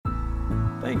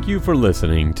Thank you for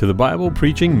listening to the Bible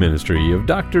preaching ministry of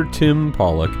Dr. Tim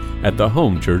Pollock at the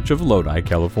Home Church of Lodi,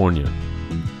 California.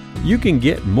 You can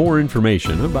get more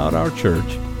information about our church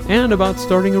and about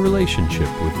starting a relationship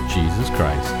with Jesus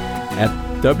Christ at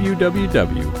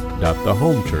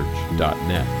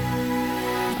www.thehomechurch.net.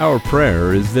 Our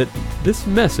prayer is that this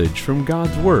message from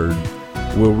God's Word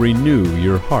will renew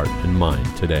your heart and mind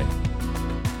today. The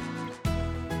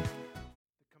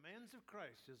Commands of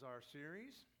Christ is our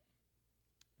series.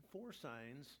 4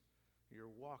 signs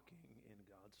you're walking in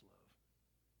God's love.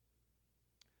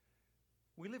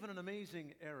 We live in an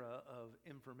amazing era of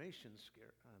information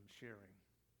sharing.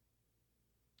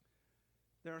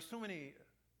 There are so many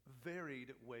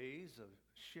varied ways of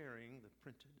sharing the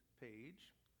printed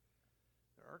page.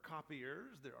 There are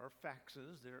copiers, there are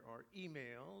faxes, there are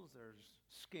emails, there's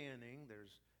scanning,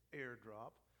 there's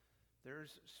airdrop,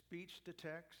 there's speech to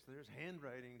text, there's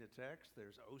handwriting to text,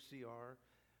 there's OCR.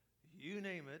 You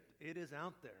name it, it is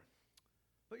out there.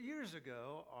 But years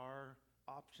ago, our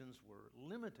options were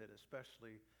limited,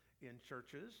 especially in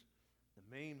churches. The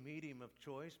main medium of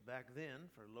choice back then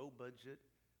for low-budget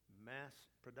mass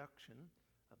production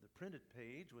of the printed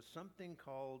page was something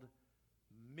called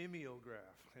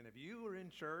mimeograph. And if you were in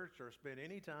church or spent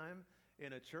any time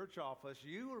in a church office,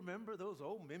 you remember those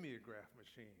old mimeograph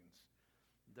machines.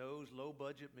 Those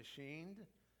low-budget machines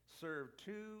served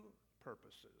 2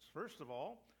 purposes. First of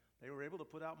all, they were able to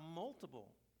put out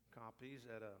multiple copies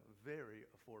at a very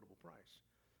affordable price.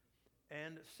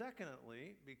 And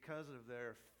secondly, because of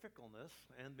their fickleness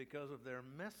and because of their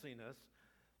messiness,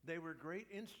 they were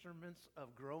great instruments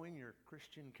of growing your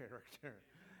Christian character.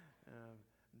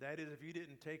 That is, if you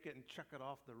didn't take it and chuck it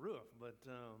off the roof. But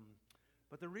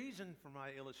the reason for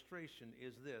my illustration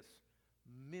is this: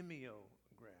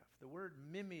 mimeograph. The word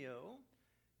mimeo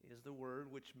is the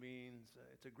word which means,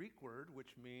 it's a Greek word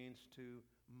which means to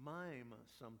mime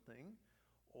something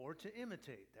or to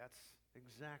imitate. That's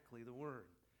exactly the word.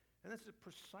 And that's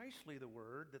precisely the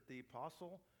word that the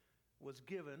apostle was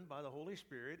given by the Holy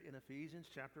Spirit in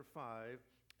Ephesians chapter 5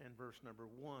 and verse number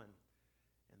 1.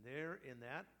 And there in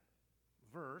that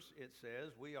verse it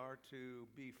says we are to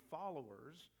be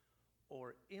followers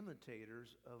or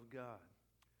imitators of God.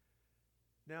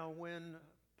 Now when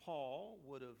Paul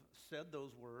would have said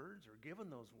those words or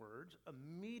given those words,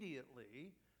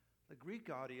 immediately the Greek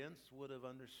audience would have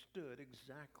understood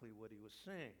exactly what he was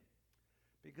saying,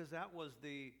 because that was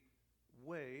the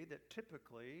way that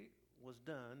typically was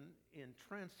done in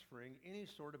transferring any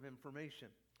sort of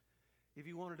information. If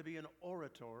you wanted to be an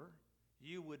orator,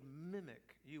 you would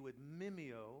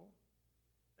mimeo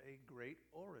a great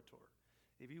orator.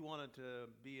 If you wanted to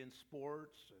be in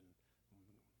sports and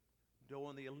go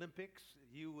on the Olympics,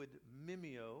 you would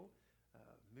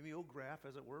mimeograph,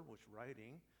 as it were, which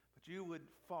writing, but you would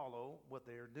follow what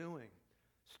they are doing.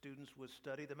 Students would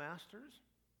study the masters,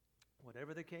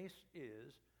 whatever the case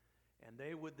is, and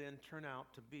they would then turn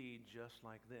out to be just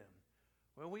like them.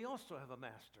 Well, we also have a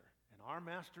master, and our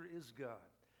master is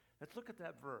God. Let's look at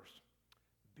that verse.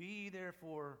 Be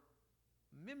therefore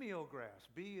mimeographs,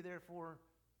 be therefore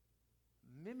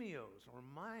mimeos or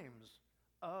mimes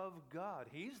of God.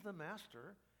 He's the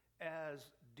master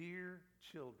as dear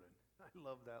children. I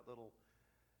love that little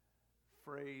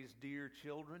phrase, dear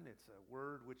children. It's a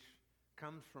word which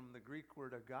comes from the Greek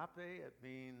word agape. It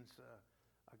means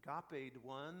agaped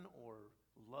one, or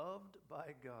loved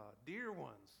by God. Dear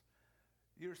ones.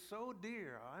 You're so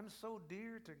dear. I'm so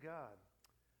dear to God.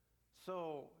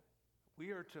 So we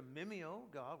are to mimeo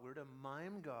God. We're to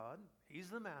mime God.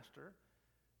 He's the master.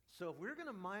 So if we're going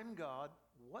to mime God,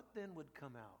 what then would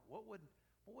come out? What would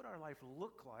our life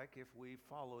look like if we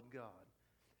followed God?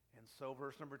 And so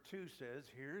verse number 2 says,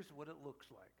 here's what it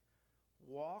looks like.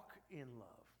 Walk in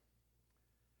love.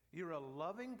 You're a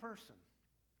loving person.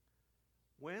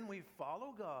 When we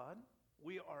follow God,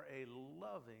 we are a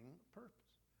loving purpose.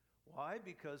 Why?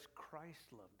 Because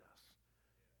Christ loved us.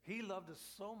 He loved us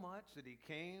so much that he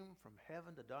came from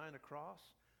heaven to die on a cross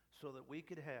so that we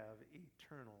could have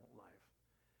eternal life.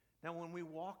 Now, when we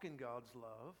walk in God's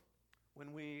love,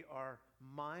 when we are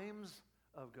mimes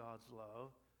of God's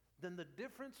love, then the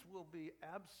difference will be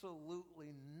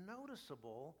absolutely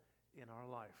noticeable in our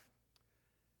life.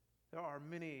 There are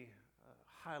many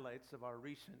highlights of our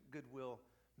recent Goodwill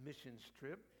missions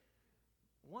trip.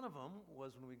 One of them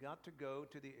was when we got to go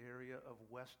to the area of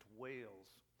West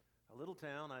Wales, a little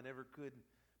town. I never could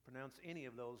pronounce any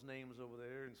of those names over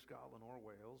there in Scotland or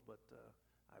Wales, but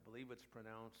I believe it's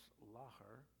pronounced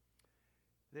Lachar.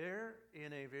 There,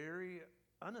 in a very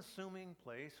unassuming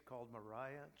place called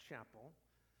Moriah Chapel,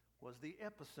 was the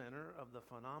epicenter of the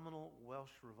phenomenal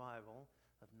Welsh revival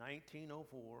of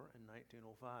 1904 and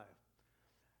 1905.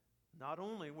 Not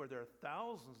only were there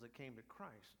thousands that came to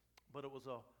Christ, but it was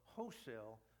a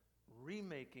wholesale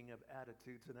remaking of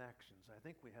attitudes and actions. I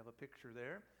think we have a picture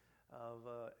there of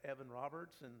Evan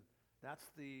Roberts, and that's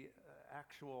the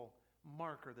actual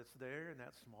marker that's there in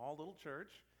that small little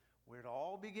church where it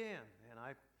all began. And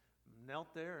I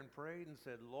knelt there and prayed and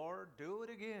said, Lord, do it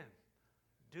again.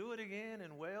 Do it again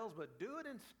in Wales, but do it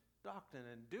in Stockton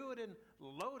and do it in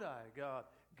Lodi. God,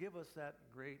 give us that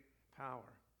great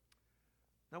power.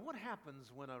 Now, what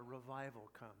happens when a revival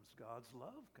comes? God's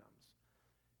love comes.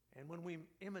 And when we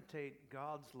imitate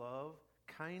God's love,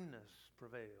 kindness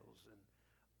prevails and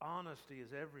honesty is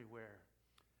everywhere.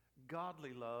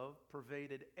 Godly love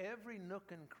pervaded every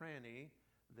nook and cranny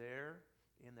there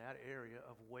in that area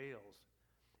of Wales.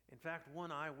 In fact,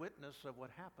 one eyewitness of what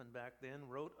happened back then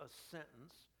wrote a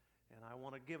sentence, and I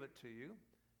want to give it to you.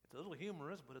 It's a little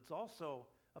humorous, but it's also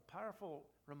a powerful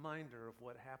reminder of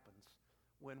what happens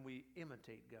when we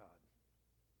imitate God.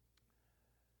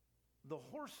 The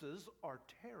horses are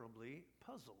terribly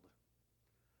puzzled.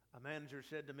 A manager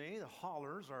said to me, the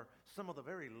haulers are some of the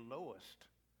very lowest.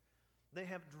 They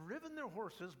have driven their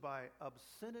horses by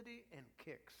obscenity and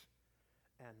kicks.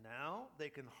 And now they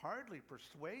can hardly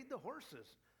persuade the horses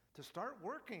to start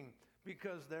working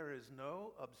because there is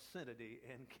no obscenity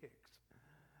and kicks.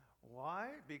 Why?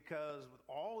 Because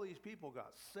all these people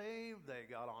got saved, they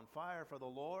got on fire for the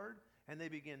Lord, and they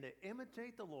began to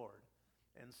imitate the Lord.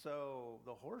 And so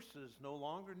the horses no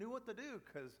longer knew what to do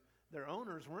because their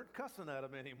owners weren't cussing at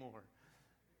them anymore.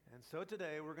 And so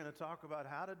today we're going to talk about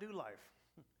how to do life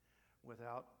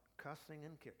without cussing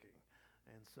and kicking.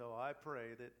 And so I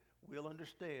pray that we'll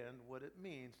understand what it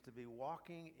means to be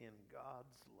walking in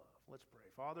God's love. Let's pray.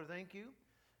 Father, thank you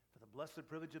for the blessed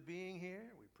privilege of being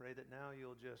here. We pray that now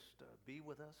you'll just be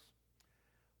with us.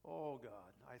 Oh,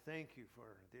 God, I thank you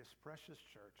for this precious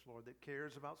church, Lord, that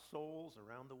cares about souls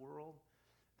around the world.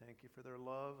 Thank you for their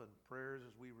love and prayers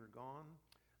as we were gone.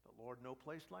 But, Lord, no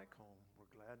place like home.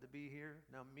 We're glad to be here.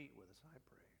 Now meet with us, I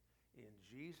pray. In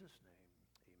Jesus' name,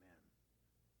 amen.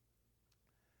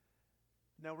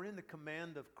 Now we're in the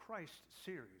Command of Christ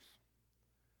series.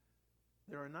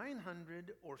 There are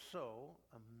 900 or so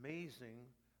amazing,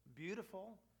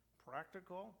 beautiful,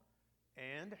 practical,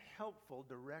 and helpful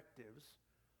directives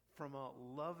from a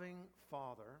loving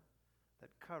Father that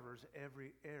covers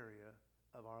every area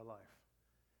of our life.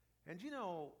 And you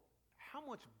know how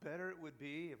much better it would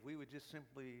be if we would just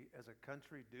simply, as a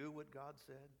country, do what God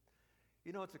said?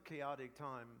 You know, it's a chaotic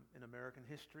time in American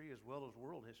history as well as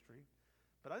world history.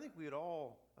 But I think we'd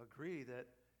all agree that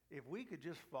if we could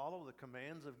just follow the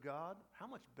commands of God, how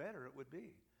much better it would be.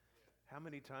 How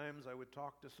many times I would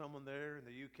talk to someone there in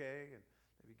the UK and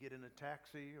maybe get in a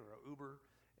taxi or an Uber,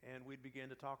 and we'd begin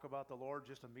to talk about the Lord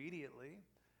just immediately.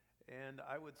 And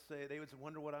I would say, they would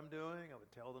wonder what I'm doing. I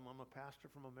would tell them I'm a pastor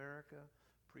from America,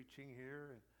 preaching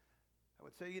here. And I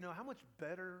would say, you know, how much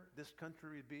better this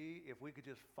country would be if we could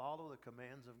just follow the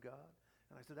commands of God.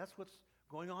 And I said, that's what's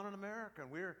going on in America.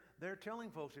 And we're there telling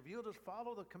folks, if you'll just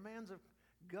follow the commands of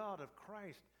God, of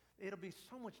Christ, it'll be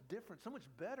so much different, so much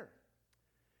better.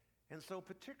 And so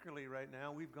particularly right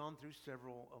now, we've gone through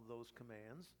several of those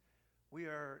commands. We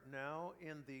are now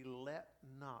in the let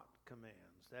not commands.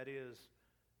 That is,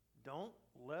 don't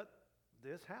let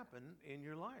this happen in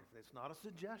your life. It's not a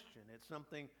suggestion. It's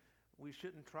something we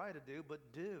shouldn't try to do, but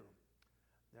do.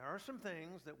 There are some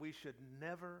things that we should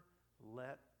never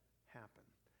let happen.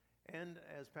 And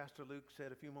as Pastor Luke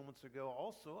said a few moments ago,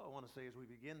 also, I want to say as we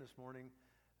begin this morning,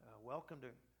 welcome to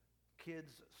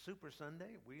Kids Super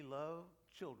Sunday. We love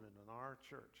children in our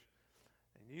church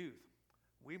and youth.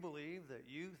 We believe that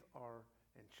youth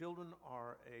and children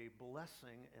are a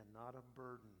blessing and not a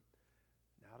burden.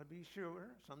 Now, to be sure,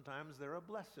 sometimes they're a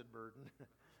blessed burden,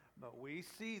 but we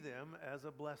see them as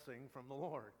a blessing from the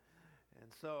Lord. And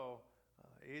so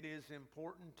it is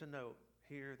important to note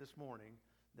here this morning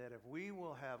that if we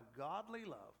will have godly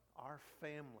love, our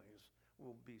families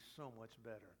will be so much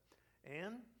better.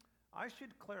 And I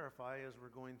should clarify as we're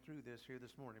going through this here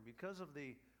this morning, because of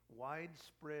the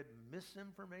widespread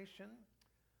misinformation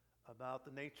about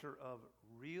the nature of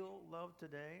real love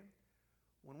today,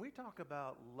 when we talk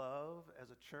about love as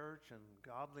a church and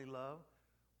godly love,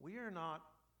 we are not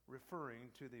referring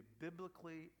to the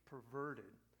biblically perverted,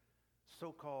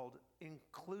 so-called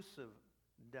inclusive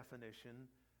definition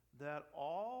that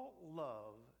all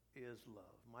love is love.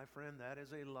 My friend, that is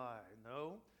a lie.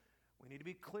 No, we need to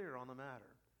be clear on the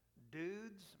matter.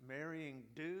 Dudes marrying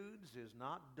dudes is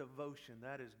not devotion.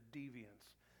 That is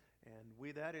deviance.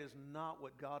 And that is not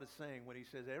what God is saying when he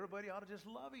says everybody ought to just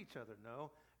love each other.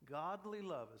 No, godly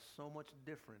love is so much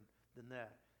different than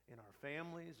that. In our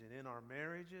families and in our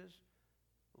marriages,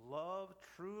 Love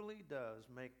truly does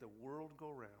make the world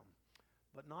go round.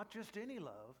 But not just any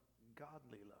love,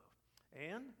 godly love.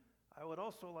 And I would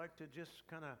also like to just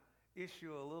kind of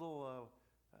issue a little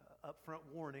upfront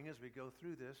warning as we go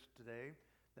through this today,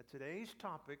 that today's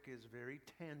topic is very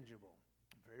tangible,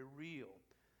 very real.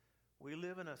 We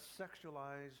live in a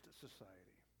sexualized society.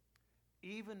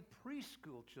 Even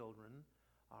preschool children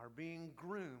are being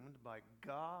groomed by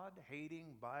God-hating,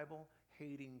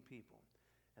 Bible-hating people.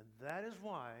 And that is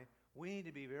why we need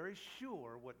to be very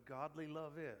sure what godly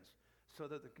love is, so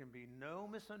that there can be no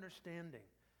misunderstanding,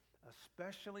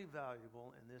 especially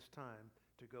valuable in this time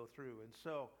to go through. And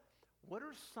so, what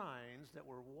are signs that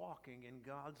we're walking in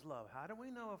God's love? How do we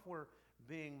know if we're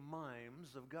being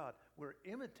mimes of God? We're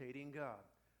imitating God.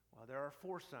 Well, there are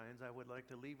 4 signs I would like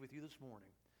to leave with you this morning.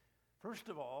 First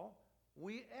of all,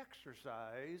 we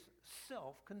exercise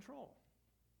self-control.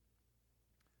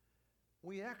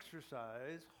 We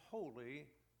exercise holy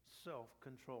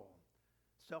self-control.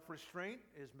 Self-restraint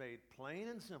is made plain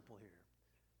and simple here.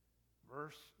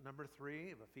 Verse number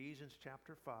 3 of Ephesians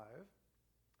chapter 5.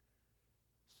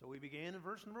 So we began in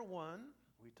verse number 1.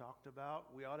 We talked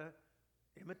about we ought to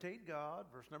imitate God.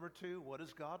 Verse number 2, what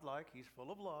is God like? He's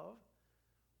full of love.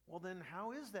 Well, then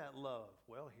how is that love?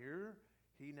 Well, here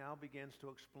he now begins to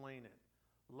explain it.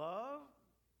 Love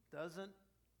doesn't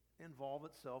involve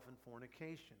itself in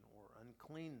fornication or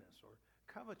uncleanness or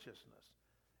covetousness.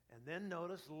 And then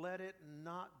notice, let it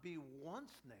not be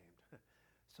once named.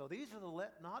 So these are the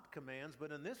let not commands,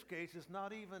 but in this case, it's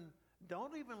not even,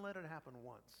 don't even let it happen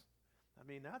once. I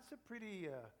mean, that's a pretty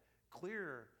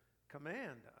clear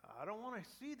command. I don't want to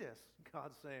see this,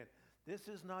 God's saying. This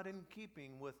is not in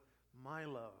keeping with my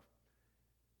love.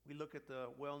 We look at the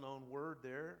well-known word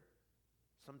there,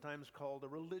 sometimes called a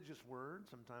religious word,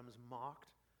 sometimes mocked,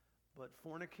 but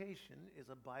fornication is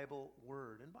a Bible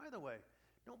word. And by the way,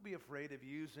 don't be afraid of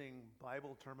using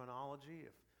Bible terminology.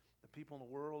 If the people in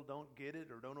the world don't get it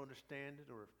or don't understand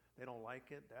it or if they don't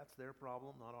like it, that's their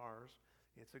problem, not ours.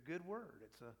 It's a good word.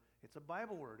 It's a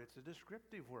Bible word. It's a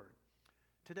descriptive word.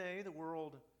 Today, the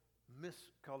world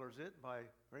miscolors it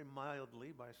very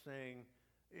mildly by saying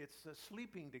it's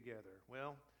sleeping together.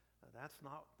 Well, that's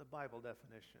not the Bible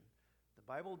definition. The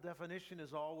Bible definition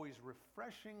is always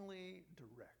refreshingly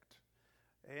direct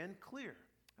and clear.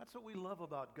 That's what we love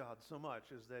about God so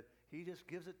much, is that he just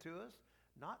gives it to us,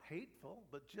 not hateful,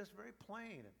 but just very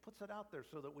plain, and puts it out there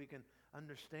so that we can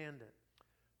understand it.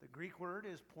 The Greek word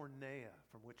is porneia,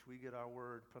 from which we get our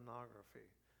word pornography.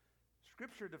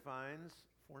 Scripture defines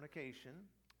fornication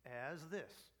as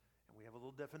this, and we have a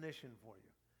little definition for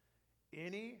you.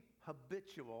 Any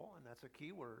habitual, and that's a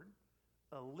key word,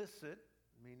 illicit,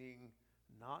 meaning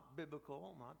not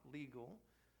biblical, not legal,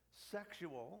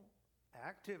 sexual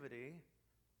activity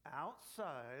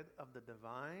outside of the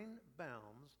divine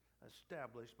bounds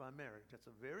established by marriage. That's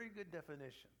a very good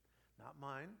definition. Not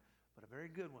mine, but a very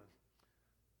good one.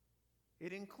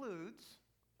 It includes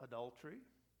adultery.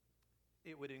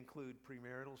 It would include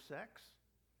premarital sex,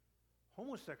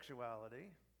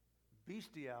 homosexuality,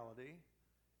 bestiality,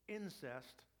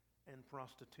 incest, and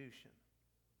prostitution.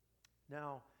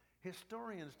 Now,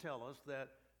 historians tell us that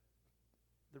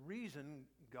the reason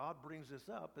God brings this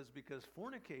up is because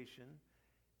fornication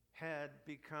had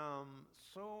become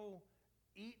so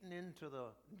eaten into the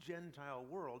Gentile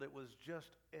world, it was just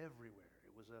everywhere.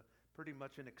 It was pretty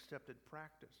much an accepted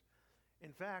practice.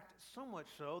 In fact, so much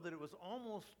so that it was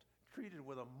almost treated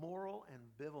with a moral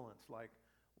ambivalence, like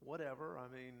whatever,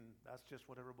 I mean, that's just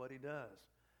what everybody does.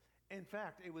 In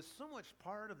fact, it was so much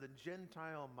part of the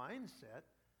Gentile mindset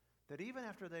that even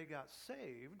after they got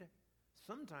saved,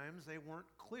 sometimes they weren't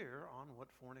clear on what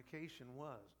fornication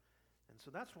was. And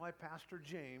so that's why Pastor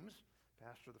James,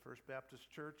 pastor of the First Baptist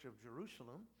Church of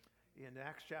Jerusalem, in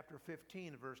Acts chapter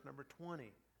 15, verse number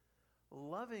 20,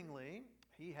 lovingly,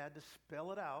 he had to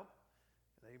spell it out.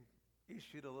 They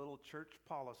issued a little church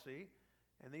policy,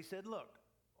 and they said, look,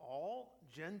 all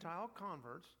Gentile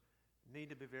converts need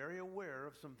to be very aware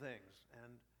of some things.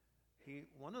 And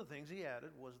one of the things he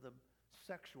added was the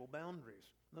sexual boundaries.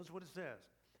 Notice what it says.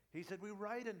 He said, we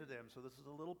write into them, so this is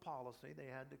a little policy they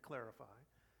had to clarify,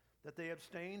 that they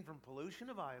abstain from pollution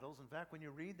of idols. In fact, when you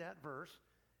read that verse,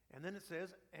 and then it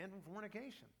says, and from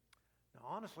fornication. Now,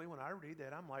 honestly, when I read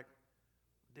that, I'm like,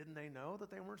 didn't they know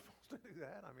that they weren't supposed to do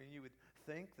that? I mean, you would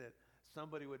think that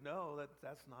somebody would know that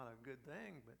that's not a good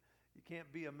thing, but you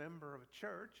can't be a member of a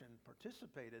church and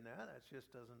participate in that. That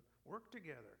just doesn't work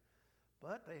together.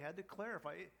 But they had to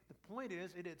clarify. The point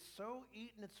is, it had so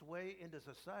eaten its way into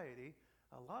society,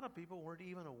 a lot of people weren't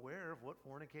even aware of what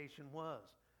fornication was.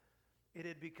 It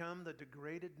had become the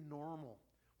degraded normal.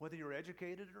 Whether you're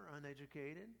educated or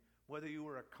uneducated, whether you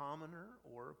were a commoner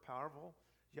or powerful,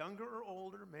 younger or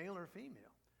older, male or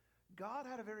female. God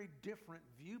had a very different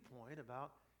viewpoint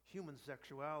about human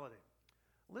sexuality.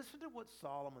 Listen to what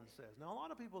Solomon says. Now, a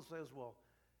lot of people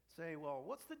say, well,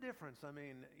 what's the difference? I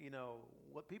mean,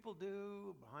 what people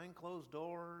do behind closed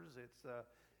doors, it's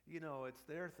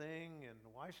their thing, and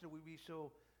why should we be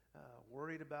so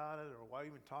worried about it, or why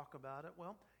even talk about it?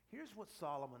 Well, here's what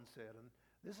Solomon said, and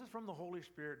this is from the Holy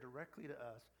Spirit directly to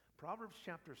us. Proverbs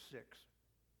chapter 6.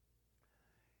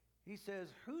 He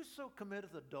says, "Whoso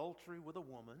committeth adultery with a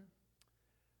woman,"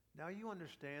 now you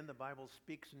understand the Bible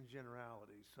speaks in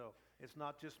generalities, so it's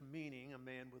not just meaning a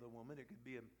man with a woman. It could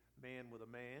be a man with a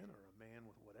man or a man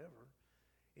with whatever.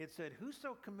 It said,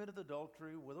 "Whoso committeth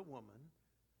adultery with a woman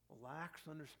lacks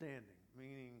understanding,"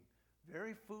 meaning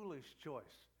very foolish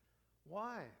choice.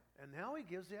 Why? And now he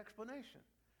gives the explanation.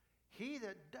 "He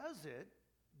that does it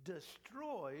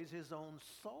destroys his own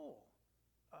soul."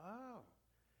 Oh.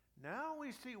 Now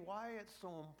we see why it's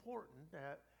so important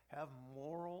to have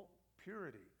moral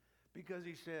purity. Because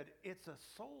he said it's a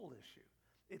soul issue.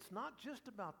 It's not just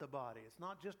about the body. It's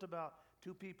not just about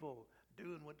two people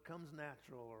doing what comes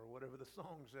natural or whatever the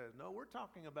song says. No, we're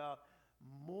talking about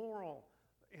moral,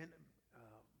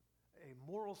 a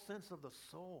moral sense of the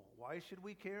soul. Why should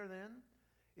we care then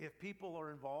if people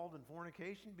are involved in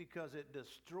fornication? Because it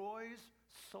destroys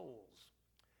souls.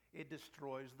 It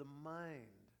destroys the mind,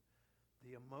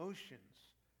 the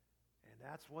emotions. And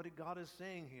that's what God is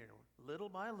saying here. Little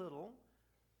by little,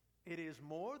 it is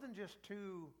more than just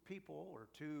two people or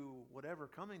two whatever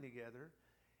coming together.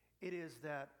 It is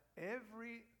that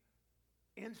every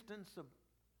instance of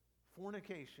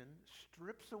fornication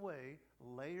strips away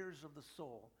layers of the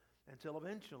soul until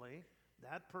eventually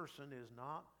that person is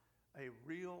not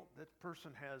that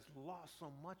person has lost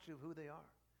so much of who they are.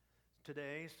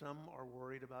 Today, some are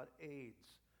worried about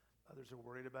AIDS. Others are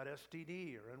worried about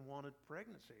STD or unwanted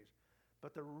pregnancies.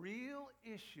 But the real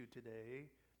issue today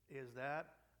is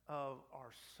that of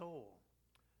our soul.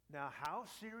 Now, how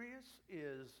serious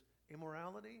is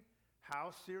immorality?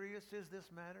 How serious is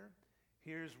this matter?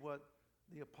 Here's what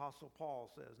the Apostle Paul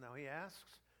says. Now, he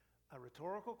asks a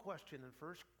rhetorical question in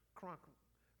 1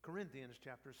 Corinthians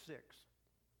chapter 6.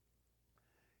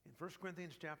 In 1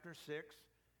 Corinthians chapter 6,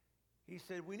 he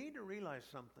said, we need to realize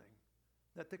something,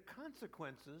 that the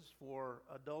consequences for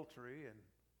adultery and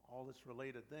all its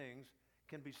related things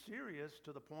can be serious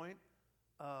to the point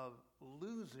of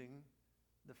losing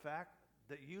the fact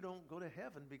that you don't go to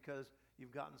heaven because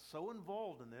you've gotten so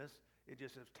involved in this, it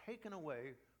just has taken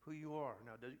away who you are.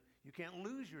 Now, you can't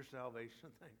lose your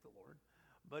salvation, thank the Lord,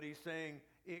 but he's saying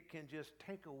it can just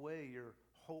take away your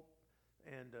hope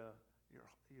and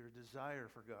your desire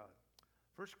for God.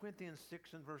 1 Corinthians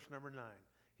 6 and verse number 9.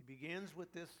 He begins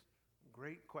with this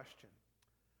great question.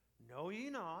 Know ye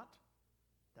not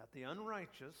that the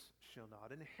unrighteous shall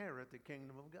not inherit the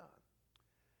kingdom of God?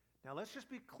 Now let's just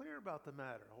be clear about the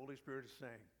matter. Holy Spirit is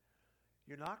saying,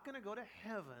 you're not going to go to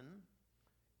heaven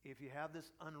if you have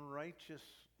this unrighteous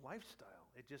lifestyle.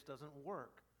 It just doesn't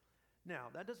work. Now,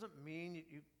 that doesn't mean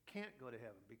you can't go to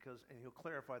heaven, and he'll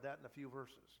clarify that in a few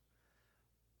verses.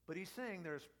 But he's saying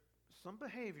there's some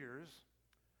behaviors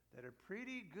that are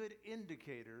pretty good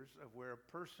indicators of where a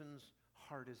person's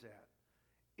heart is at.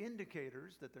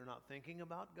 Indicators that they're not thinking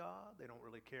about God. They don't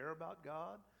really care about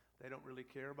God. They don't really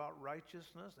care about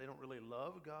righteousness. They don't really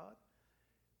love God.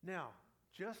 Now,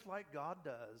 just like God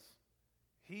does,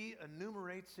 he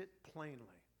enumerates it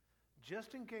plainly,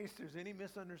 just in case there's any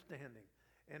misunderstanding.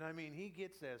 And I mean, he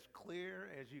gets as clear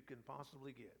as you can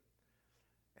possibly get.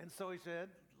 And so he said,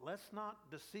 let's not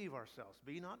deceive ourselves.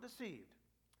 Be not deceived.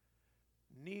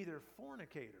 Neither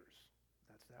fornicators.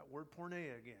 That's that word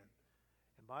porneia again.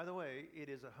 And by the way, it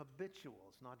is a habitual.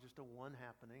 It's not just a one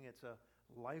happening. It's a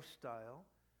lifestyle.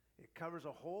 It covers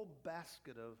a whole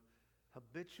basket of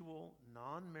habitual,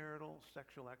 non-marital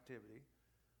sexual activity.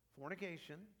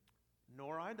 Fornication,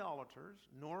 nor idolaters,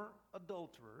 nor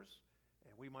adulterers.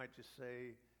 And we might just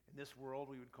say, in this world,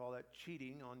 we would call that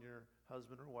cheating on your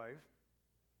husband or wife.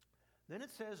 Then it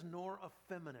says, nor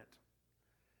effeminate.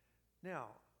 Now,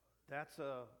 that's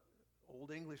a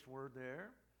Old English word there.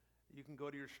 You can go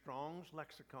to your Strong's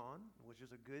lexicon, which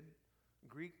is a good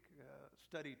Greek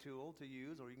study tool to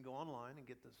use, or you can go online and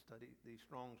get the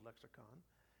Strong's lexicon.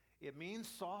 It means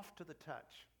soft to the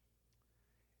touch.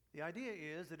 The idea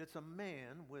is that it's a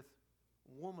man with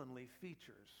womanly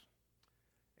features.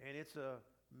 And it's a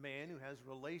man who has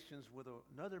relations with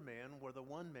another man where the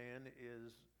one man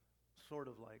is sort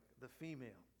of like the female.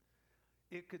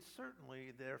 It could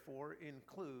certainly, therefore,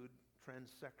 include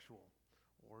transsexual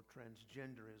or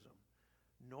transgenderism,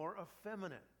 nor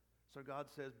effeminate. So God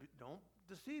says, don't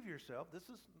deceive yourself. This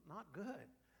is not good.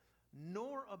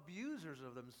 Nor abusers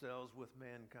of themselves with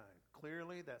mankind.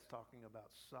 Clearly, that's talking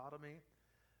about sodomy,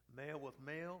 male with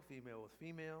male, female with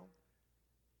female.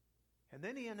 And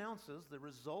then he announces the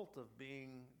result of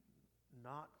being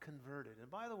not converted. And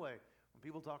by the way, when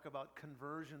people talk about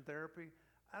conversion therapy,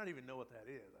 I don't even know what that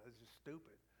is. It's just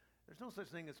stupid. There's no such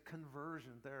thing as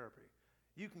conversion therapy.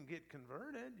 You can get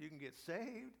converted. You can get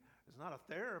saved. It's not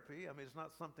a therapy. I mean, it's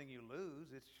not something you lose.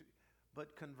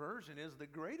 But conversion is the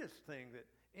greatest thing that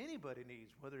anybody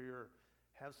needs, whether you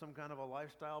have some kind of a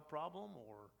lifestyle problem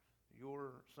or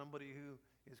you're somebody who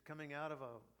is coming out of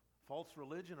a false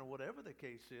religion or whatever the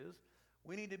case is.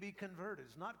 We need to be converted.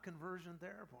 It's not conversion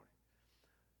therapy.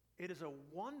 It is a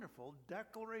wonderful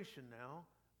declaration now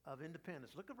of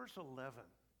independence. Look at verse 11.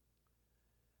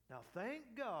 Now, thank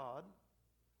God,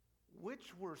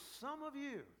 which were some of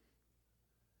you.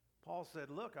 Paul said,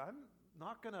 look, I'm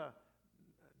not going to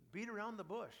beat around the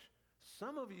bush.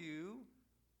 Some of you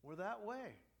were that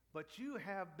way, but you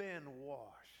have been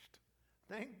washed.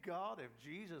 Thank God if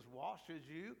Jesus washes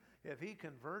you, if he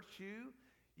converts you,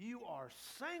 you are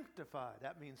sanctified.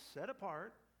 That means set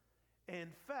apart. In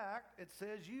fact, it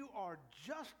says you are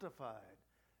justified,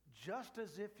 just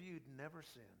as if you'd never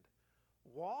sinned.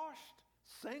 Washed,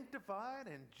 sanctified,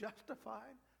 and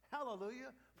justified,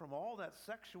 hallelujah, from all that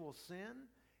sexual sin.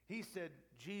 He said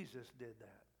Jesus did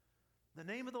that. The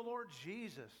name of the Lord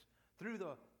Jesus, through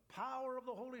the power of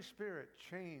the Holy Spirit,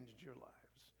 changed your lives.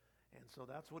 And so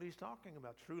that's what he's talking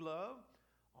about. True love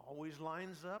always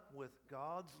lines up with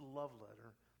God's love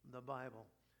letter, the Bible.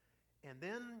 And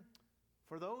then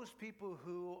for those people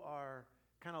who are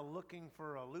kind of looking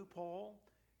for a loophole,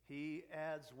 he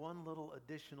adds one little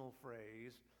additional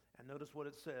phrase. And notice what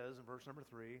it says in verse number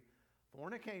 3,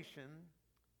 fornication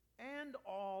and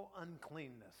all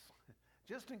uncleanness.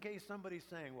 Just in case somebody's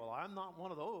saying, well, I'm not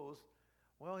one of those.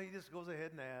 Well, he just goes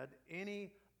ahead and add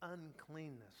any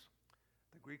uncleanness.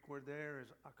 The Greek word there is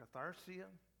akatharsia.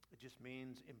 It just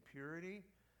means impurity.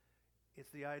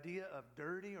 It's the idea of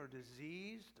dirty or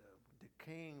diseased,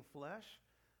 decaying flesh.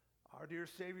 Our dear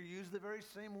Savior used the very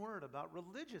same word about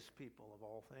religious people of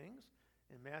all things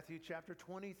in Matthew chapter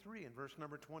 23 and verse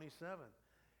number 27.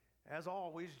 As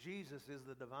always, Jesus is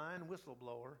the divine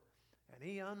whistleblower, and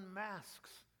he unmasks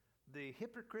the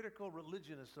hypocritical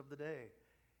religionists of the day.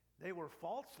 They were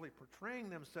falsely portraying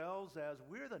themselves as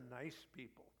we're the nice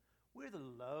people. We're the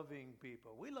loving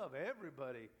people. We love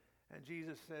everybody. And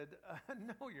Jesus said,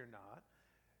 no, you're not.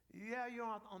 Yeah, you're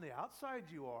on the outside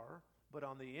you are, but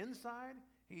on the inside,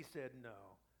 he said,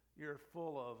 no. You're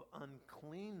full of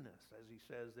uncleanness, as he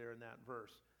says there in that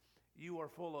verse. You are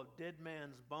full of dead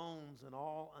man's bones and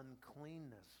all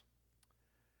uncleanness.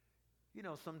 You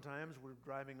know, sometimes we're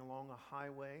driving along a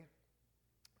highway,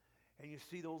 and you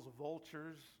see those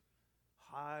vultures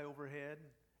high overhead,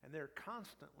 and they're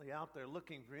constantly out there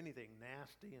looking for anything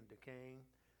nasty and decaying.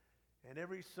 And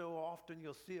every so often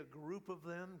you'll see a group of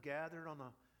them gathered on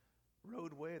a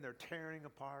roadway, and they're tearing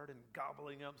apart and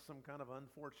gobbling up some kind of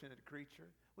unfortunate creature.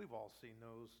 We've all seen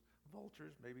those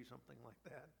vultures, maybe something like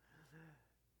that.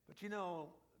 But you know,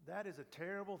 that is a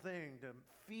terrible thing, to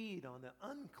feed on the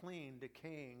unclean,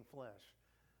 decaying flesh.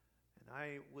 And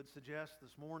I would suggest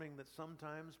this morning that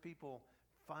sometimes people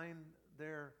find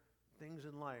their things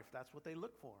in life. That's what they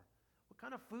look for. What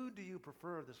kind of food do you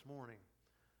prefer this morning?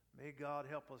 May God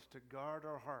help us to guard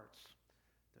our hearts.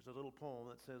 There's a little poem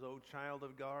that says, O child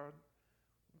of God,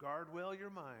 guard well your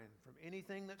mind from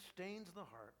anything that stains the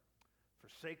heart.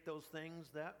 Forsake those things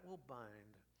that will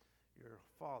bind. Your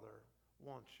Father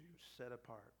wants you set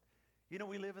apart. You know,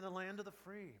 we live in the land of the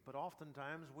free, but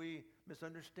oftentimes we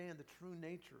misunderstand the true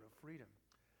nature of freedom.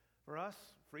 For us,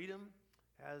 freedom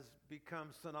has become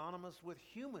synonymous with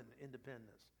human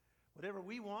independence. Whatever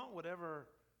we want, whatever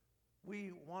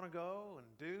we want to go and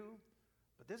do.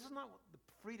 But this is not the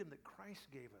freedom that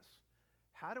Christ gave us.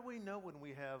 How do we know when we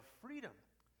have freedom?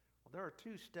 Well, there are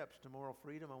two steps to moral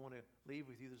freedom I want to leave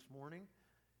with you this morning.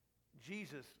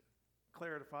 Jesus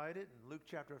clarified it in Luke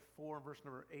chapter 4 verse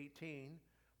number 18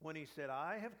 when he said,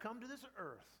 I have come to this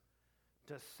earth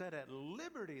to set at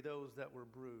liberty those that were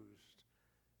bruised.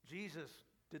 Jesus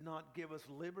did not give us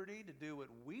liberty to do what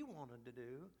we wanted to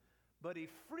do, but he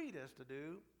freed us to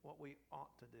do what we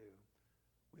ought to do.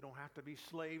 We don't have to be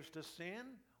slaves to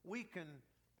sin. We can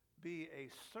be a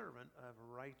servant of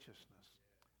righteousness.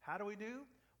 How do we do?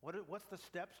 What's the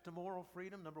steps to moral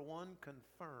freedom? Number one,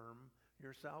 confirm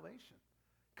your salvation.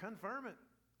 Confirm it.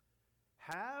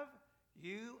 Have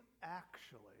you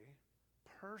actually,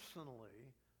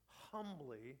 personally,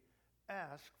 humbly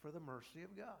asked for the mercy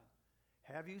of God?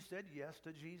 Have you said yes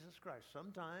to Jesus Christ?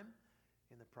 Sometime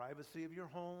in the privacy of your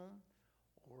home,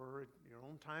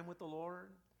 own time with the Lord,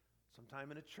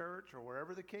 sometime in a church or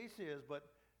wherever the case is, but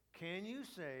can you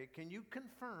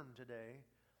confirm today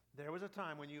there was a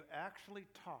time when you actually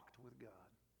talked with God?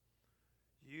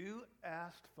 You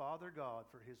asked Father God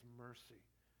for his mercy.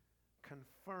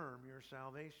 Confirm your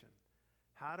salvation.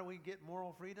 How do we get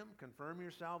moral freedom? Confirm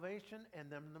your salvation.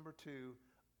 And then number 2,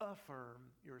 affirm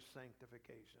your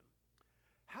sanctification.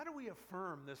 How do we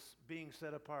affirm this being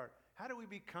set apart? How do we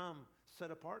become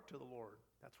set apart to the Lord?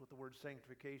 That's what the word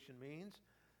sanctification means.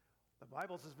 The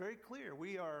Bible says very clear,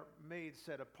 we are made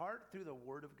set apart through the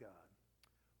Word of God.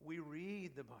 We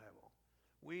read the Bible.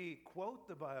 We quote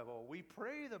the Bible. We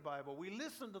pray the Bible. We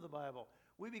listen to the Bible.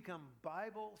 We become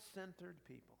Bible-centered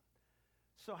people.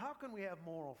 So how can we have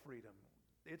moral freedom?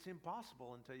 It's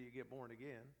impossible until you get born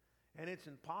again. And it's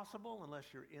impossible unless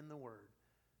you're in the Word.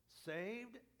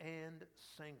 Saved and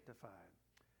sanctified.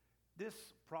 This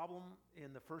problem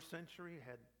in the first century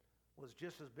was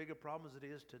just as big a problem as it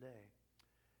is today.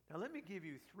 Now let me give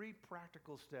you 3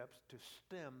 practical steps to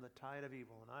stem the tide of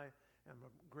evil. And I am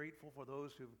grateful for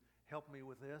those who've helped me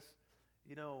with this.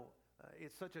 You know,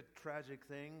 it's such a tragic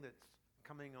thing that's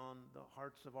coming on the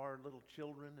hearts of our little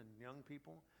children and young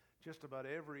people. Just about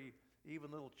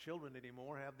even little children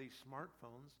anymore have these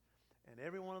smartphones. And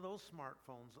every one of those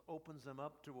smartphones opens them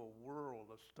up to a world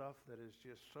of stuff that is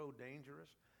just so dangerous.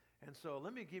 And so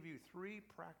let me give you 3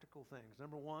 practical things.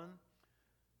 Number 1,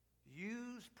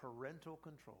 use parental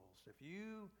controls. If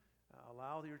you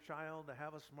allow your child to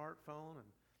have a smartphone, and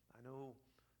I know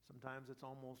sometimes it's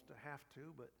almost a have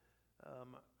to, but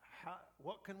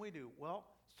what can we do? Well,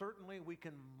 certainly we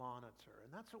can monitor,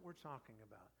 and that's what we're talking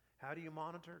about. How do you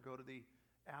monitor? Go to the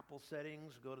Apple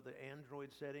settings, go to the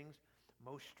Android settings.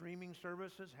 Most streaming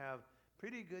services have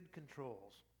pretty good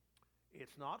controls.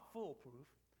 It's not foolproof,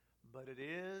 but it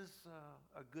is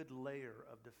a good layer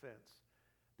of defense.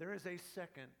 There is a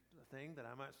second thing that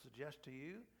I might suggest to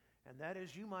you, and that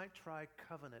is you might try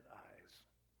covenant eyes.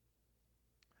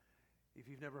 If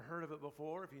you've never heard of it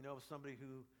before, if you know somebody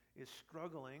who is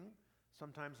struggling,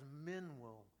 sometimes men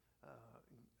will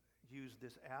use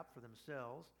this app for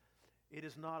themselves. It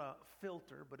is not a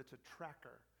filter, but it's a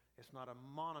tracker. It's not a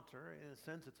monitor. In a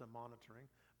sense, it's a monitoring,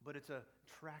 but it's a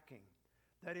tracking.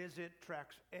 That is, it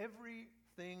tracks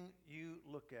everything you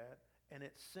look at, and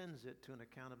it sends it to an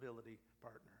accountability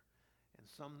partner. And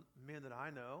some men that I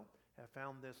know have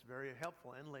found this very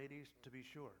helpful, and ladies, to be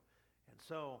sure. And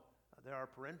so there are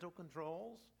parental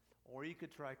controls, or you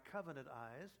could try covenant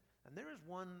eyes. And there is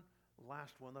one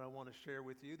last one that I want to share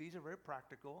with you. These are very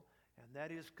practical, and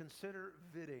that is Consider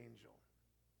VidAngel.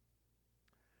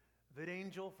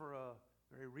 VidAngel for a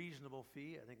very reasonable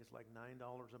fee. I think it's like $9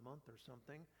 a month or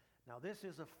something. Now, this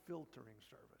is a filtering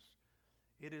service.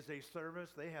 It is a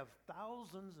service. They have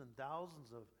thousands and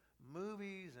thousands of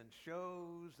movies and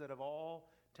shows that have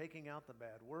all taking out the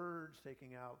bad words,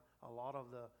 taking out a lot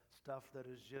of the stuff that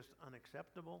is just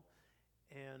unacceptable.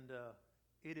 And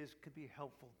could be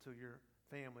helpful to your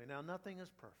family. Now, nothing is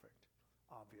perfect,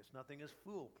 obvious. Nothing is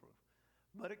foolproof.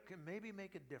 But it can maybe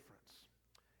make a difference.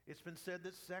 It's been said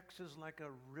that sex is like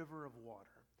a river of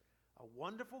water, a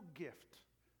wonderful gift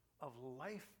of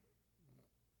life-giving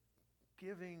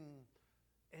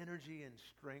energy and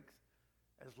strength.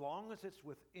 As long as it's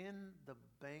within the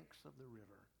banks of the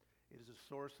river, it is a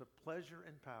source of pleasure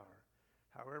and power.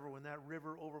 However, when that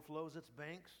river overflows its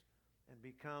banks and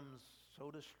becomes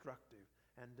so destructive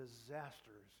and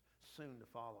disasters soon to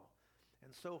follow.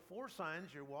 And so 4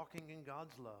 signs you're walking in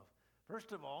God's love.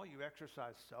 First of all, you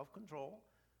exercise self-control.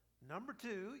 Number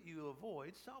 2, you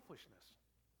avoid selfishness.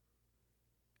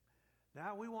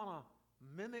 Now we want to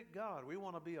mimic God. We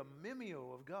want to be a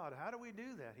mimeo of God. How do we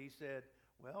do that? He said,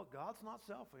 well, God's not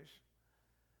selfish.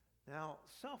 Now,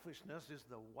 selfishness is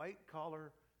the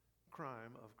white-collar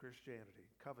crime of Christianity,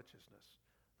 covetousness.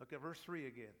 Look at verse 3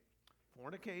 again.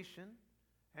 Fornication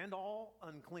and all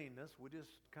uncleanness, we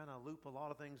just kind of loop a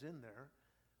lot of things in there,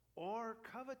 or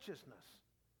covetousness.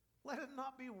 Let it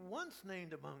not be once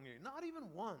named among you, not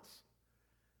even once.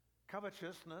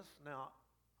 Covetousness, now,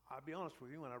 I'll be honest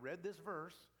with you, when I read this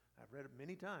verse, I've read it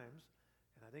many times,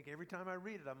 and I think every time I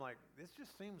read it, I'm like, this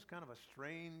just seems kind of a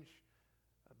strange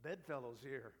bedfellows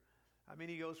here. I mean,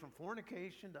 he goes from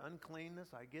fornication to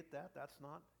uncleanness. I get that. That's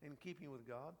not in keeping with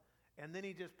God. And then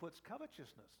he just puts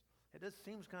covetousness. It just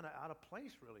seems kind of out of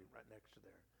place, really, right next to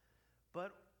there.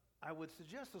 But I would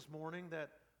suggest this morning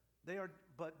that they are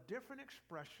but different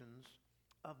expressions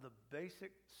of the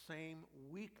basic same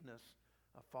weakness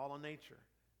of fallen nature,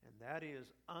 and that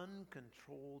is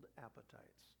uncontrolled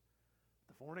appetites.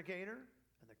 The fornicator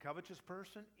and the covetous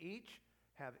person each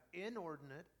have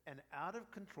inordinate and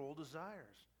out-of-control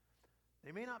desires.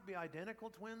 They may not be identical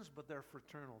twins, but they're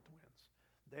fraternal twins.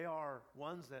 They are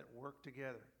ones that work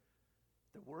together.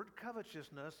 The word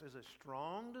covetousness is a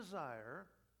strong desire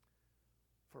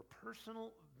for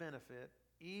personal benefit,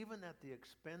 even at the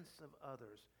expense of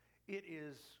others. It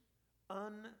is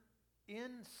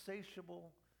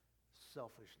insatiable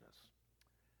selfishness.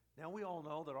 Now, we all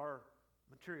know that our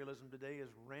materialism today is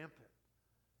rampant,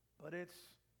 but it's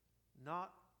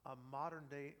not a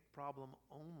modern-day problem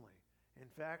only. In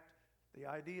fact, the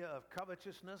idea of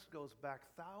covetousness goes back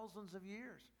thousands of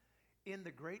years. In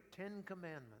the great 10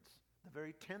 commandments, the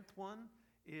very 10th one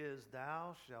is,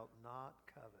 thou shalt not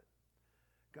covet.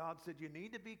 God said you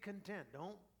need to be content.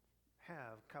 Don't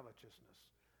have covetousness.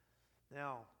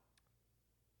 Now,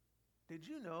 did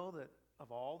you know that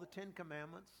of all the 10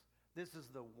 commandments, this is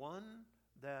the one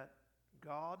that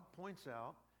God points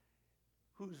out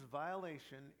whose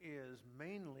violation is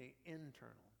mainly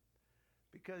internal?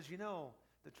 Because, you know,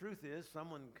 the truth is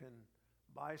someone can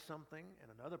buy something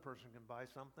and another person can buy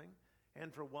something.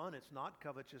 And for one, it's not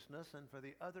covetousness, and for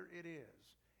the other, it is.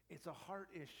 It's a heart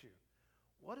issue.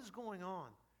 What is going on?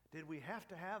 Did we have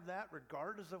to have that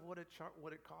regardless of what it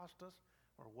cost us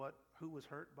or who was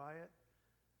hurt by it?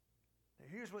 Now,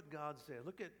 here's what God said.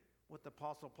 Look at what the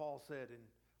Apostle Paul said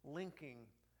in linking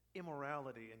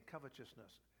immorality and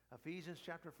covetousness. Ephesians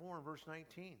chapter 4 and verse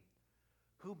 19.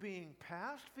 Who being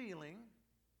past feeling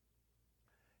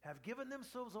have given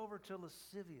themselves over to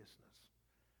lasciviousness.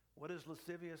 What is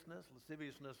lasciviousness?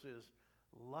 Lasciviousness is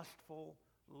lustful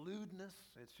lewdness.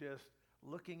 It's just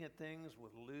looking at things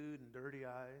with lewd and dirty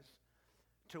eyes.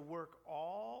 To work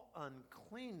all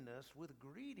uncleanness with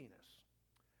greediness.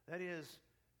 That is,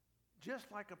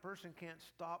 just like a person can't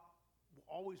stop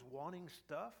always wanting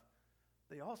stuff,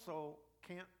 they also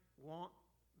can't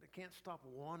stop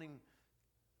wanting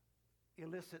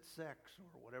illicit sex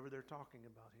or whatever they're talking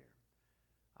about here.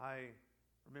 I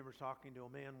remember talking to a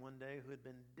man one day who had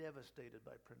been devastated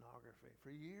by pornography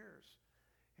for years.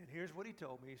 And here's what he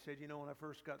told me. He said, you know, when I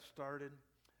first got started,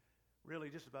 really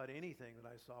just about anything that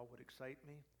I saw would excite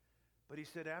me. But he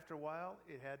said after a while,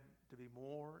 it had to be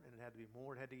more, and it had to be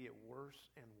more. It had to get worse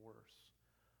and worse.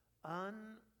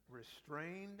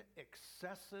 Unrestrained,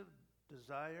 excessive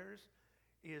desires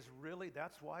is really,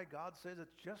 that's why God says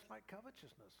it's just like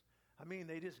covetousness. I mean,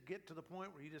 they just get to the point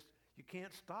where you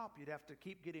can't stop. You'd have to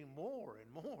keep getting more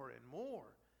and more and more.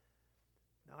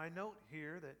 Now, I note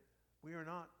here that we are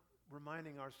not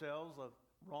reminding ourselves of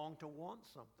wrong to want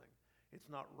something. It's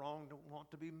not wrong to want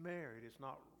to be married. It's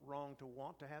not wrong to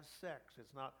want to have sex.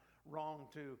 It's not wrong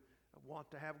to want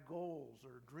to have goals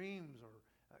or dreams or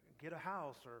get a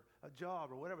house or a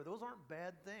job or whatever. Those aren't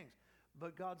bad things.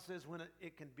 But God says when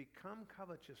it can become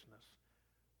covetousness,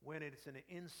 when it's an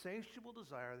insatiable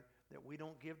desire that we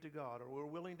don't give to God, or we're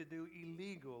willing to do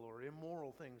illegal or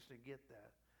immoral things to get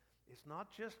that. It's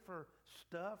not just for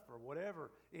stuff or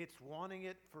whatever. It's wanting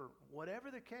it for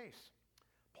whatever the case.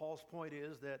 Paul's point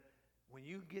is that when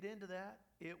you get into that,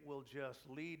 it will just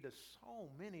lead to so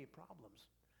many problems.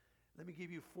 Let me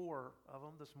give you 4 of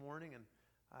them this morning, and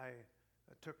I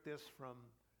took this from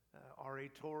R.A.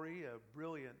 Torrey, a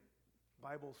brilliant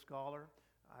Bible scholar.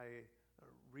 I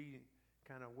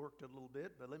kind of worked it a little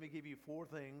bit, but let me give you 4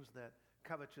 things that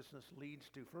covetousness leads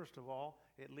to. First of all,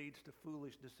 it leads to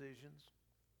foolish decisions.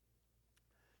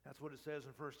 That's what it says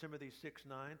in 1 Timothy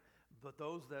 6:9. But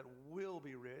those that will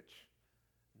be rich,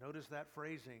 notice that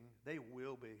phrasing, they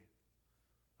will be.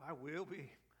 I will be.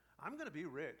 I'm going to be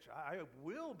rich. I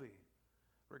will be.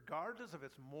 Regardless if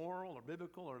it's moral or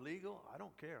biblical or legal, I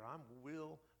don't care. I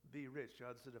will be rich.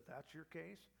 God said, if that's your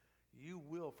case, you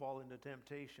will fall into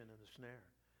temptation and a snare.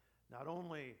 Not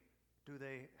only do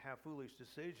they have foolish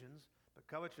decisions, but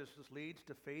covetousness leads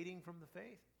to fading from the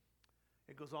faith.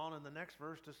 It goes on in the next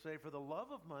verse to say, for the love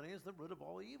of money is the root of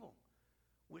all evil,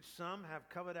 which some have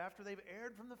coveted after they've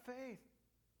erred from the faith.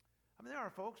 I mean, there are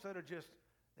folks that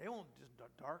they won't just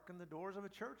darken the doors of a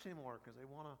church anymore because they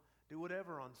want to do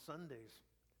whatever on Sundays.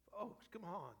 Folks, come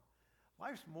on.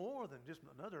 Life's more than just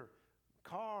another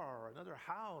car or another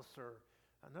house or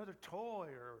another toy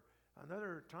or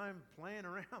another time playing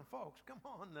around. Folks, come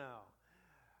on now.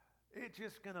 It's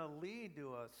just going to lead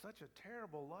to such a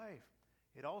terrible life.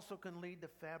 It also can lead to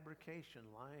fabrication,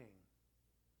 lying.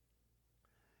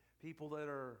 People that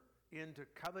are into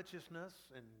covetousness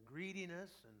and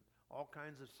greediness and all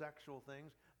kinds of sexual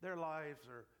things, their lives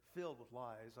are filled with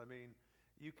lies. I mean,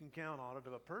 you can count on it.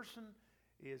 If a person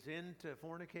is into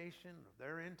fornication, if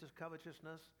they're into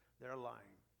covetousness, they're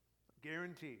lying.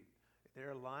 Guaranteed.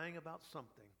 They're lying about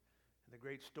something. In the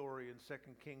great story in 2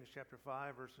 Kings chapter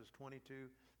 5, verses 22 through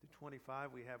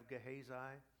 25, we have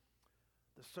Gehazi,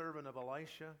 the servant of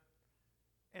Elisha.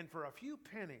 And for a few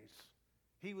pennies,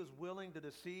 he was willing to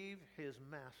deceive his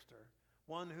master,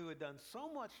 one who had done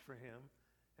so much for him.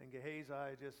 And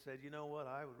Gehazi just said, you know what,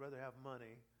 I would rather have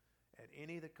money at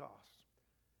any of the costs.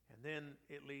 And then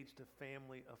it leads to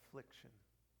family affliction.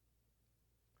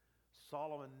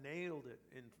 Solomon nailed it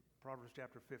in Proverbs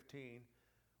chapter 15.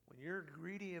 When you're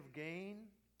greedy of gain,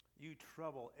 you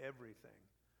trouble everything.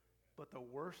 But the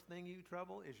worst thing you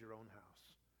trouble is your own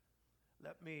house.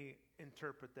 Let me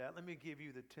interpret that. Let me give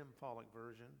you the Tim Pollock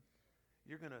version.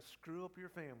 You're going to screw up your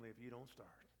family if you don't start.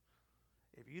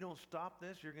 If you don't stop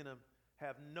this, you're going to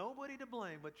have nobody to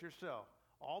blame but yourself,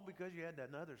 all because you had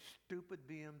another stupid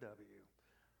BMW.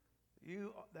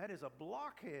 That is a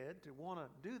blockhead to want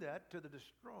to do that to the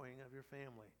destroying of your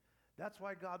family. That's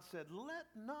why God said, let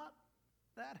not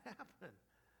that happen.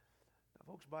 Now,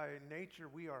 folks, by nature,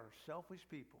 we are selfish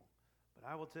people. But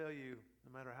I will tell you,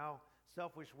 no matter how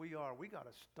selfish we are, we got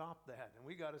to stop that. And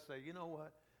we got to say, you know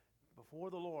what? Before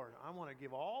the Lord, I want to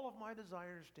give all of my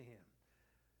desires to Him.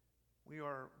 We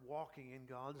are walking in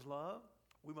God's love.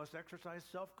 We must exercise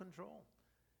self-control.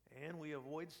 And we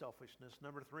avoid selfishness.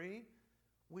 Number 3,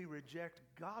 we reject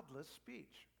godless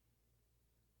speech.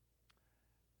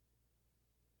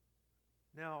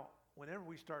 Now, whenever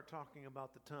we start talking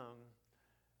about the tongue,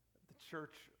 the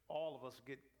church, all of us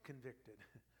get convicted.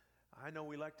 I know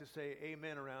we like to say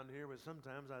amen around here, but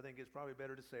sometimes I think it's probably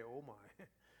better to say, oh my.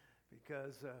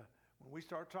 Because when we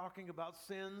start talking about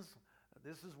sins,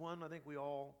 this is one I think we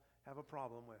all have a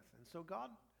problem with. And so God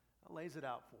lays it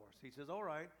out for us. He says, all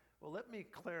right, well, let me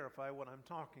clarify what I'm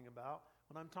talking about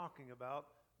when I'm talking about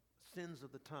sins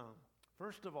of the tongue.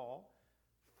 First of all,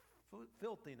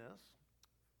 filthiness,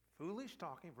 foolish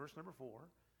talking, verse number 4,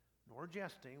 nor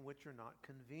jesting, which are not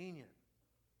convenient.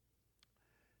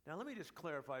 Now, let me just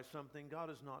clarify something. God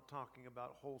is not talking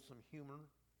about wholesome humor.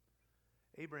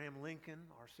 Abraham Lincoln,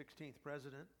 our 16th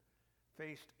president,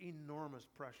 faced enormous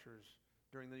pressures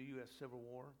during the U.S. Civil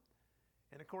War.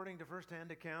 And according to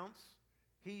first-hand accounts,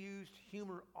 he used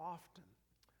humor often,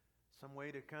 some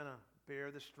way to kind of bear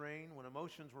the strain. When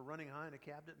emotions were running high in a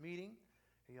cabinet meeting,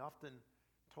 he often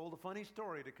told a funny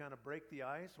story to kind of break the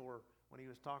ice, or when he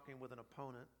was talking with an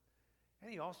opponent.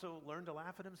 And he also learned to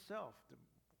laugh at himself to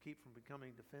keep from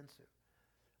becoming defensive.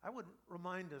 I would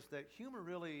remind us that humor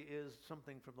really is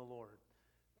something from the Lord.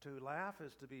 To laugh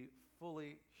is to be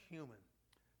fully human.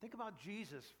 Think about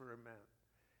Jesus for a minute.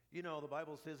 You know, the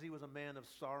Bible says he was a man of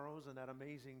sorrows in that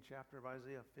amazing chapter of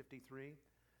Isaiah 53.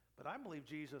 But I believe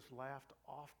Jesus laughed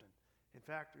often. In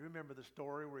fact, you remember the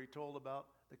story where he told about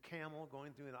the camel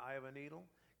going through the eye of a needle?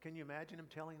 Can you imagine him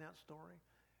telling that story?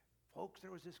 Folks,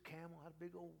 there was this camel, had a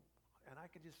big old, and I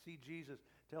could just see Jesus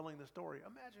telling the story.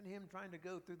 Imagine him trying to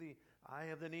go through the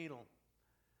eye of the needle.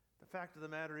 The fact of the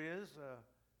matter is,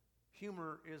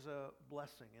 humor is a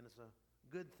blessing and it's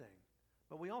a good thing.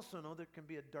 But we also know there can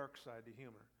be a dark side to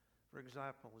humor. For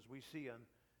example, as we see on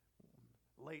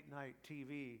late night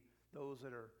TV, those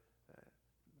that are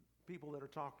people that are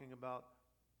talking about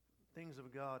things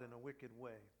of God in a wicked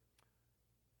way.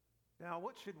 Now,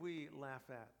 what should we laugh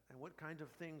at? And what kind of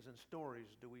things and stories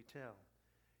do we tell?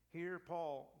 Here,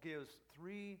 Paul gives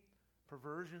 3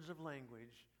 perversions of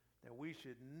language that we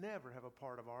should never have a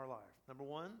part of our life. Number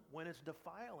 1, when it's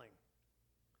defiling.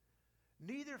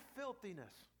 Neither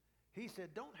filthiness. He said,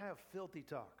 don't have filthy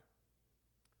talk.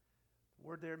 The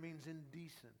word there means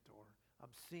indecent or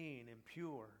obscene,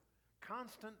 impure.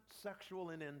 Constant sexual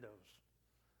innuendos.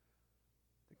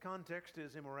 The context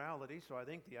is immorality, so I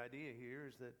think the idea here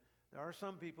is that there are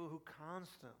some people who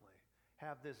constantly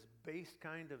have this base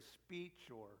kind of speech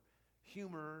or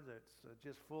humor that's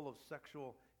just full of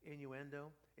sexual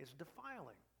innuendo. It's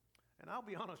defiling. And I'll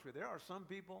be honest with you, there are some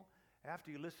people, after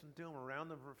you listen to them, around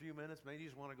them for a few minutes, maybe you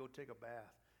just want to go take a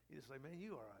bath. You just say, man,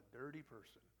 you are a dirty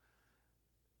person.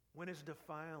 When it's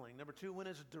defiling. Number 2, when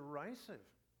it's derisive.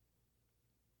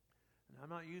 And I'm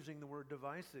not using the word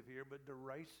divisive here, but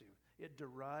derisive. It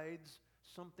derides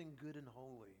something good and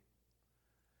holy.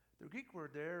 The Greek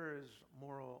word there is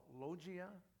morologia.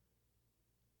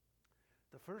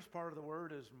 The first part of the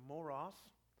word is moros,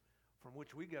 from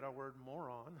which we get our word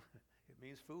moron. It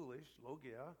means foolish,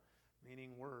 logia,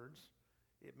 meaning words.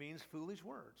 It means foolish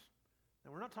words.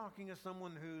 Now, we're not talking of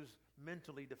someone who's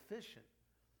mentally deficient,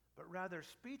 but rather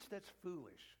speech that's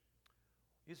foolish.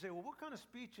 You say, well, what kind of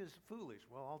speech is foolish?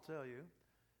 Well, I'll tell you.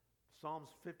 Psalms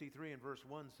 53 and verse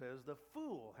 1 says, the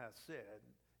fool hath said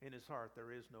in his heart,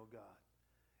 there is no God.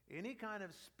 Any kind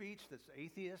of speech that's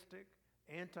atheistic,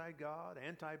 anti-God,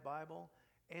 anti-Bible,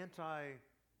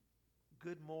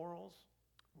 anti-good morals,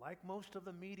 like most of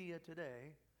the media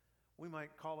today, we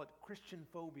might call it Christian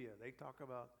phobia. They talk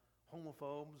about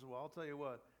homophobes. Well, I'll tell you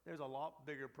what, there's a lot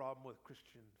bigger problem with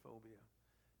Christian phobia.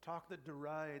 Talk that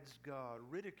derides God,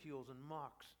 ridicules and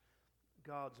mocks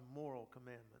God's moral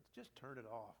commandments. Just turn it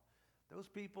off. Those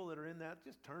people that are in that,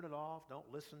 just turn it off.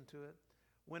 Don't listen to it.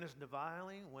 When it's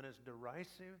defiling, when it's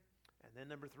derisive, and then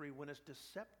number 3, when it's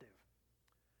deceptive.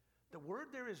 The word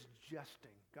there is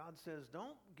jesting. God says,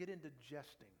 don't get into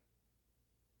jesting.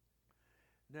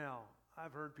 Now,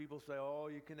 I've heard people say, oh,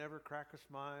 you can never crack a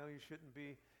smile. You shouldn't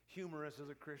be humorous as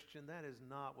a Christian. That is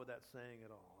not what that's saying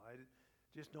at all. I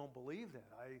just don't believe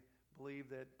that. I believe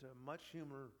that much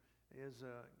humor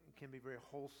can be very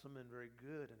wholesome and very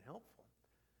good and helpful.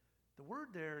 The word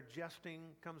there, jesting,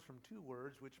 comes from 2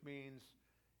 words, which means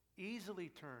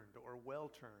easily turned or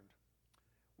well turned.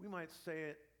 We might say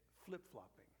it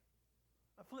flip-flopping.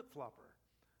 A flip-flopper.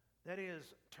 That is,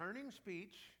 turning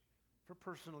speech for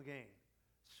personal gain.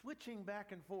 Switching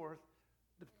back and forth,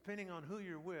 depending on who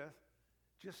you're with,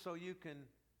 just so you can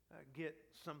get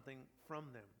something from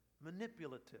them.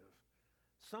 Manipulative.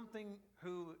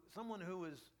 Someone who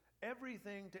is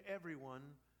everything to everyone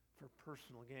for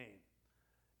personal gain.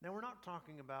 Now, we're not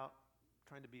talking about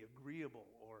trying to be agreeable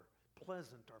or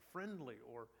pleasant or friendly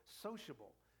or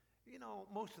sociable. You know,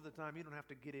 most of the time you don't have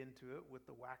to get into it with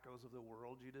the wackos of the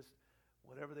world. You just,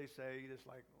 whatever they say, you just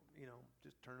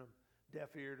just turn a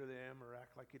deaf ear to them or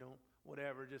act like you don't,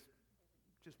 whatever, just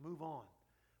move on.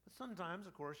 But sometimes,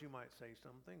 of course, you might say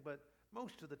something, but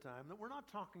most of the time that we're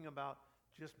not talking about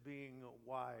just being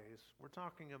wise. We're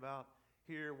talking about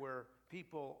here where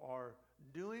people are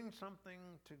doing something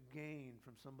to gain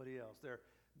from somebody else. They're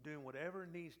doing whatever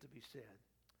needs to be said.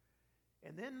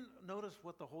 And then notice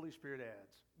what the Holy Spirit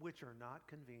adds, which are not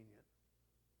convenient.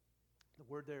 The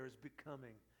word there is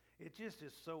becoming. It just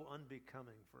is so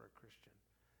unbecoming for a Christian.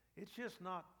 It's just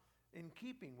not in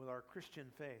keeping with our Christian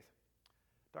faith.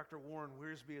 Dr. Warren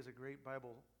Wiersbe is a great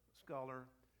Bible scholar.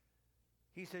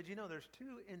 He said, there's 2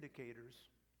 indicators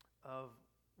of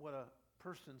what a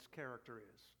person's character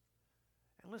is.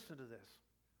 And listen to this.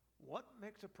 What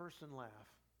makes a person laugh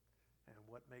and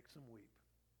what makes them weep?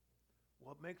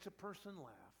 What makes a person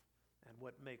laugh and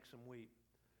what makes them weep?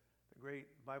 The great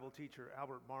Bible teacher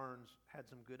Albert Barnes had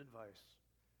some good advice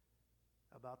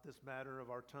about this matter of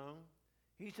our tongue.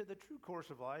 He said the true course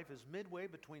of life is midway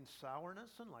between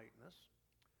sourness and lightness,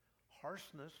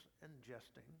 harshness and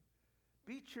jesting.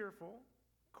 Be cheerful,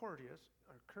 courteous,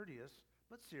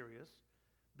 but serious.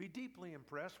 Be deeply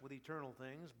impressed with eternal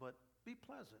things, but be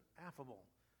pleasant, affable.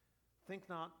 Think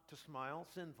not to smile,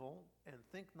 sinful, and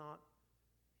think not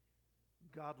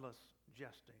godless,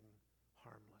 jesting,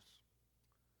 harmless.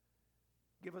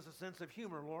 Give us a sense of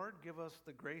humor, Lord. Give us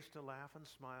the grace to laugh and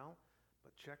smile,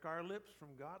 but check our lips from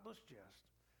godless jest,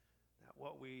 that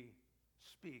what we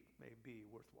speak may be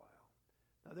worthwhile.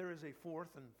 Now there is a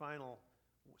 4th and final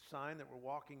sign that we're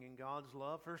walking in God's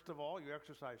love. First of all, you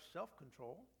exercise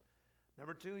self-control.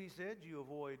 Number 2, he said, you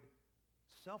avoid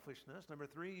selfishness. Number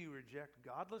 3, you reject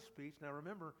godless speech. Now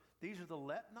remember, these are the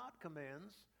let not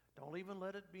commands. Don't even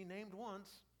let it be named once.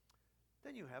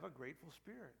 Then you have a grateful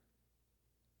spirit.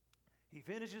 He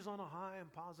finishes on a high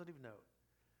and positive note.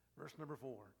 Verse number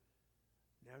 4.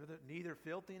 Neither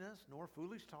filthiness, nor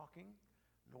foolish talking,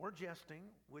 nor jesting,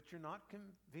 which are not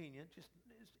convenient, just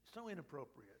so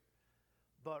inappropriate,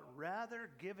 but rather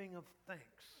giving of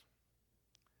thanks.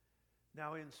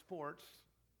 Now in sports,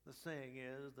 the saying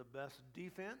is, the best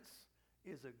defense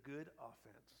is a good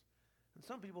offense. And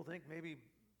some people think maybe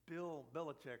Bill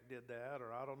Belichick did that,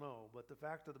 or I don't know. But the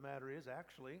fact of the matter is,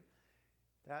 actually,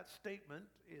 that statement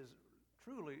is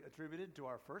truly attributed to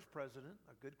our first president,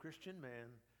 a good Christian man,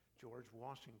 George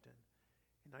Washington.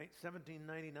 In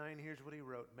 1799, here's what he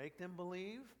wrote. Make them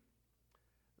believe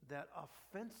that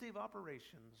offensive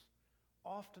operations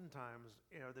oftentimes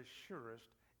are the surest,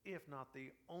 if not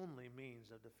the only means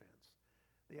of defense.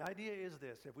 The idea is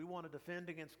this. If we want to defend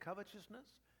against covetousness,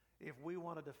 if we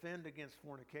want to defend against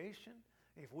fornication,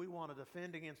 if we want to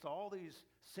defend against all these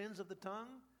sins of the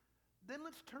tongue, then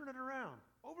let's turn it around.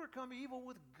 Overcome evil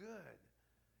with good.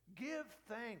 Give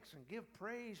thanks and give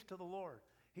praise to the Lord.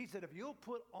 He said, if you'll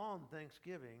put on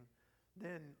thanksgiving,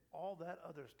 then all that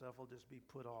other stuff will just be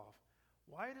put off.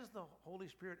 Why does the Holy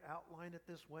Spirit outline it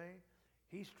this way?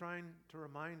 He's trying to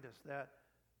remind us that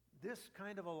this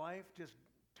kind of a life, just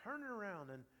turn it around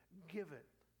and give it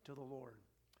to the Lord.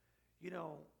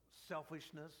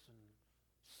 Selfishness and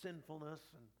sinfulness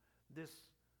and this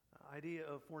idea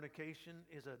of fornication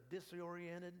is a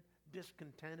disoriented,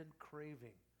 discontented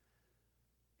craving.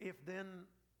 If then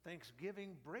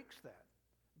thanksgiving breaks that,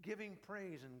 giving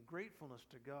praise and gratefulness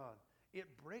to God, it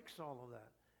breaks all of that.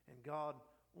 And God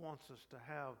wants us to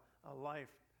have a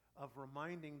life of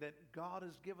reminding that God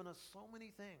has given us so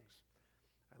many things.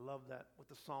 I love that, what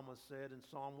the psalmist said in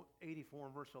Psalm 84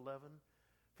 and verse 11.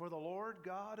 For the Lord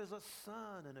God is a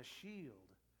sun and a shield.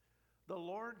 The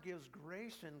Lord gives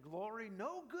grace and glory.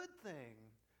 No good thing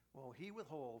will he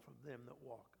withhold from them that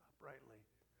walk uprightly.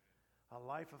 A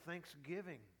life of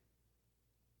thanksgiving.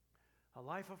 A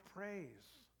life of praise.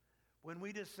 When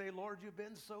we just say, Lord, you've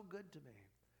been so good to me.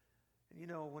 And you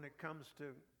know, when it comes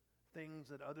to things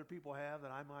that other people have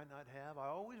that I might not have, I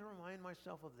always remind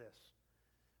myself of this.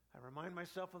 I remind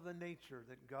myself of the nature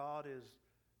that God is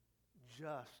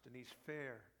just and he's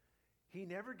fair. He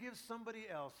never gives somebody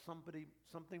else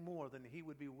something more than he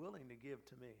would be willing to give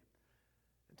to me.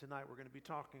 And tonight we're going to be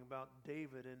talking about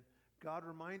David. And God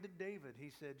reminded David, he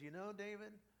said, you know,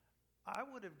 David, I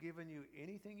would have given you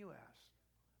anything you asked,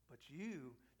 but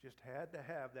you just had to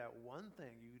have that one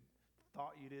thing you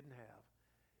thought you didn't have.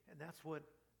 And that's what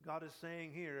God is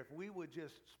saying here. If we would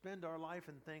just spend our life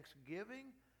in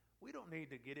thanksgiving, we don't need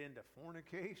to get into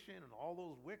fornication and all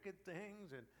those wicked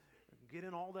things and get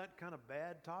in all that kind of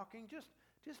bad talking. Just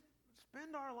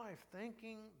spend our life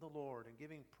thanking the Lord and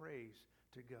giving praise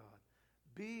to God.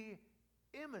 Be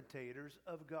imitators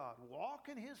of God. Walk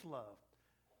in his love.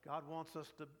 God wants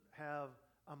us to have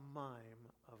a mime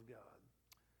of God.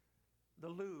 The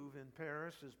Louvre in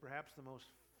Paris is perhaps the most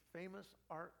famous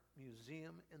art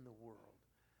museum in the world.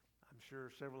 I'm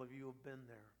sure several of you have been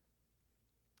there.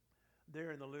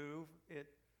 There in the Louvre, it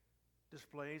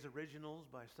displays originals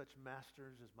by such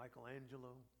masters as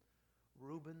Michelangelo,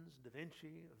 Rubens, Da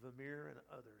Vinci, Vermeer, and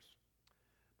others.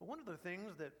 But one of the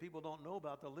things that people don't know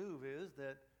about the Louvre is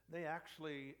that they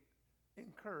actually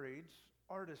encourage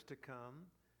artists to come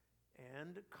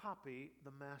and copy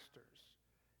the masters.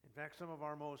 In fact, some of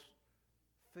our most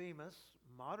famous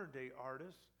modern-day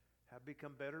artists have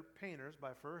become better painters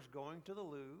by first going to the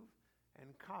Louvre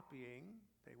and copying.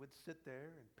 They would sit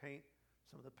there and paint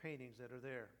some of the paintings that are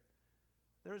there.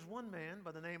 There's one man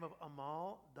by the name of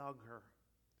Amal Dagher.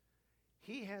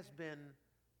 He has been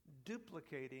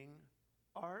duplicating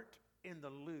art in the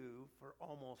Louvre for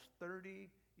almost 30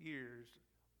 years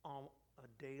on a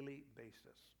daily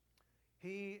basis.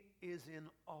 He is in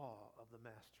awe of the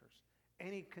masters,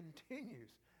 and he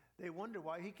continues. They wonder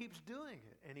why he keeps doing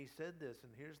it. And he said this,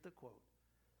 and here's the quote.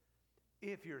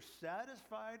 If you're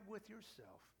satisfied with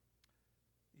yourself,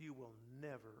 you will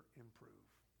never improve.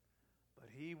 But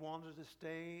he wanted to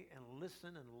stay and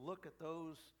listen and look at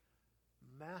those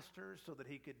masters so that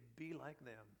he could be like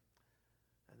them.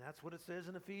 And that's what it says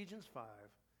in Ephesians 5.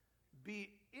 Be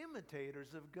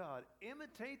imitators of God.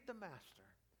 Imitate the master.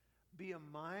 Be a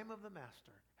mime of the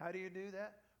master. How do you do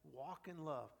that? Walk in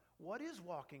love. What is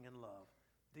walking in love?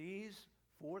 These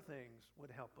 4 things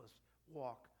would help us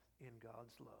walk in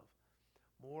God's love.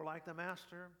 More like the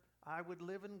master, I would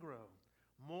live and grow.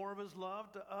 More of his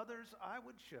love to others, I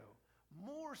would show.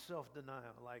 More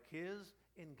self-denial like his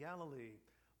in Galilee.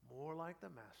 More like the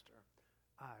master,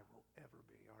 I will ever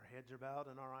be. Our heads are bowed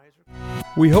and our eyes are closed.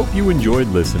 We hope you enjoyed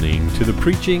listening to the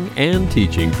preaching and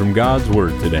teaching from God's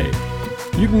Word today.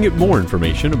 You can get more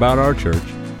information about our church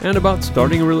and about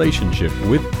starting a relationship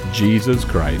with Jesus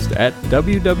Christ at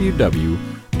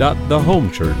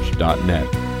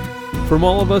www.thehomechurch.net. From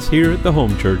all of us here at the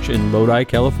Home Church in Lodi,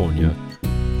 California,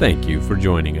 thank you for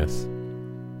joining us.